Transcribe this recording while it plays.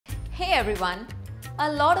Hey everyone!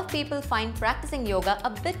 A lot of people find practicing yoga a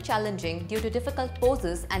bit challenging due to difficult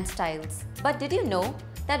poses and styles. But did you know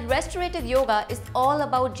that restorative yoga is all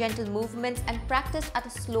about gentle movements and practiced at a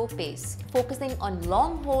slow pace, focusing on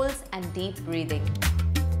long holds and deep breathing.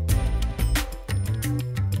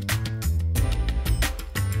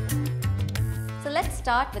 So let's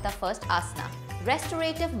start with our first asana,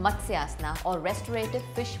 Restorative Matsyasana or Restorative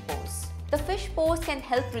Fish Pose. The fish pose can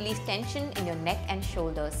help release tension in your neck and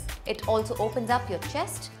shoulders. It also opens up your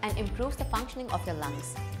chest and improves the functioning of your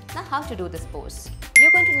lungs. Now, how to do this pose?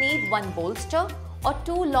 You're going to need one bolster or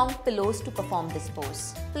two long pillows to perform this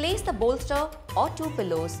pose. Place the bolster or two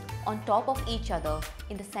pillows on top of each other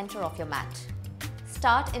in the center of your mat.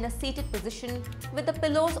 Start in a seated position with the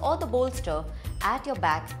pillows or the bolster at your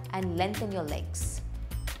back and lengthen your legs.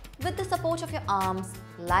 With the support of your arms,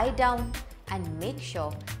 lie down and make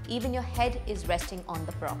sure even your head is resting on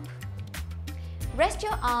the prop. Rest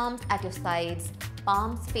your arms at your sides,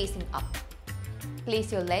 palms facing up.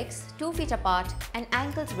 Place your legs 2 feet apart and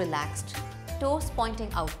ankles relaxed, toes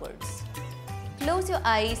pointing outwards. Close your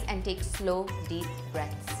eyes and take slow, deep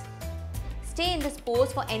breaths. Stay in this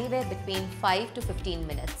pose for anywhere between 5 to 15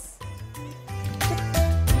 minutes.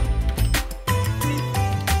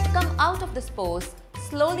 To come out of this pose,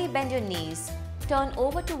 slowly bend your knees, turn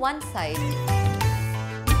over to one side,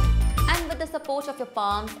 and with the support of your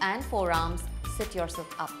palms and forearms, sit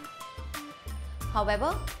yourself up.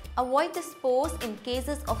 However, avoid this pose in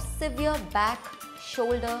cases of severe back,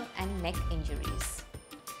 shoulder and neck injuries.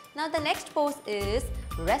 Now the next pose is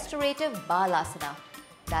Restorative Balasana,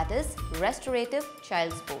 that is Restorative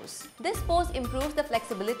Child's Pose. This pose improves the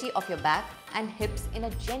flexibility of your back and hips in a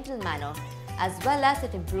gentle manner, as well as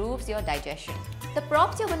it improves your digestion. The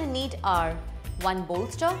props you're going to need are one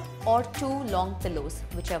bolster or two long pillows,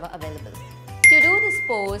 whichever available. To do this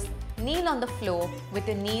pose, kneel on the floor with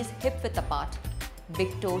your knees hip-width apart,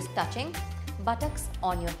 big toes touching, buttocks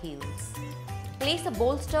on your heels. Place a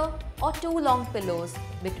bolster or two long pillows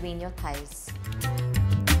between your thighs.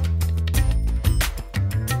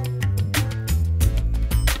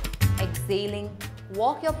 Exhaling,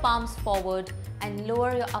 walk your palms forward and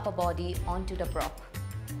lower your upper body onto the prop.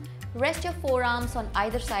 Rest your forearms on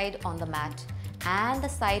either side on the mat and the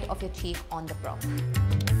side of your cheek on the prop.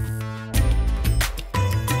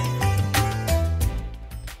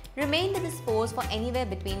 Remain in this pose for anywhere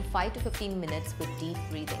between 5 to 15 minutes with deep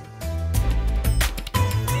breathing.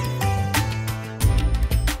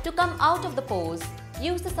 To come out of the pose,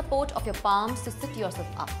 use the support of your palms to sit yourself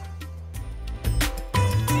up.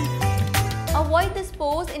 Avoid this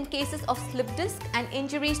pose in cases of slip disc and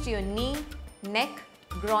injuries to your knee, neck,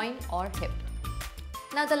 groin or hip.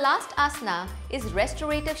 Now the last asana is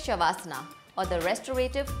Restorative Shavasana or the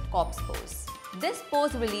Restorative Corpse Pose. This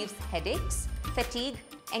pose relieves headaches, fatigue,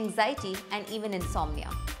 anxiety and even insomnia.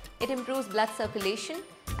 It improves blood circulation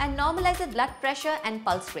and normalizes blood pressure and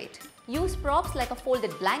pulse rate. Use props like a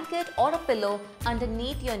folded blanket or a pillow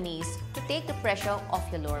underneath your knees to take the pressure off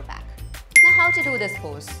your lower back. Now how to do this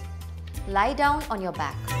pose? Lie down on your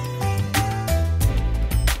back.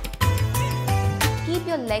 Keep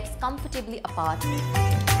your legs comfortably apart.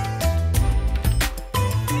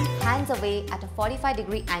 Hands away at a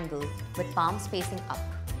 45-degree angle with palms facing up.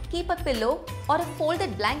 Keep a pillow or a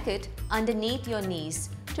folded blanket underneath your knees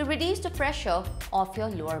to reduce the pressure of your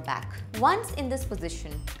lower back. Once in this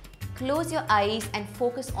position, close your eyes and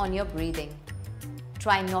focus on your breathing.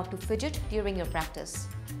 Try not to fidget during your practice.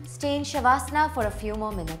 Stay in Shavasana for a few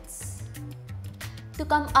more minutes. To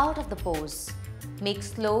come out of the pose, make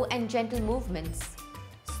slow and gentle movements.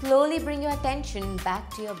 Slowly bring your attention back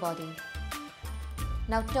to your body.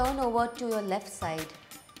 Now turn over to your left side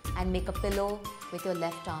and make a pillow with your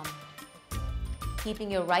left arm, keeping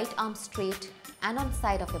your right arm straight and on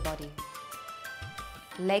side of your body.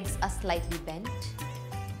 Legs are slightly bent.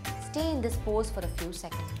 Stay in this pose for a few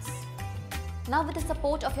seconds. Now with the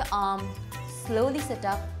support of your arm, slowly sit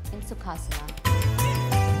up in Sukhasana.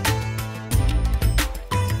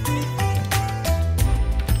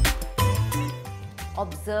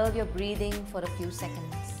 Observe your breathing for a few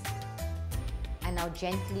seconds. And now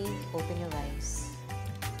gently open your eyes.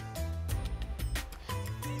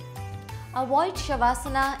 Avoid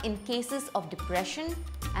Shavasana in cases of depression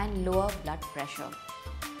and lower blood pressure.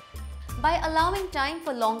 By allowing time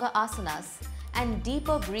for longer asanas and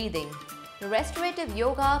deeper breathing, restorative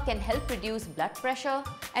yoga can help reduce blood pressure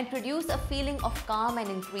and produce a feeling of calm and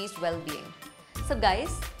increased well-being. So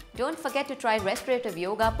guys, don't forget to try restorative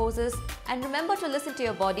yoga poses and remember to listen to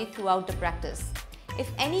your body throughout the practice. If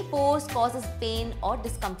any pose causes pain or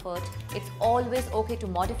discomfort, it's always okay to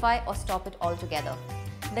modify or stop it altogether.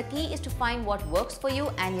 The key is to find what works for you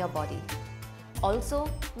and your body. Also,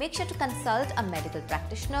 make sure to consult a medical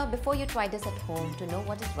practitioner before you try this at home to know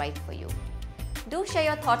what is right for you. Do share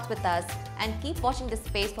your thoughts with us and keep watching this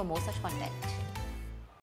space for more such content.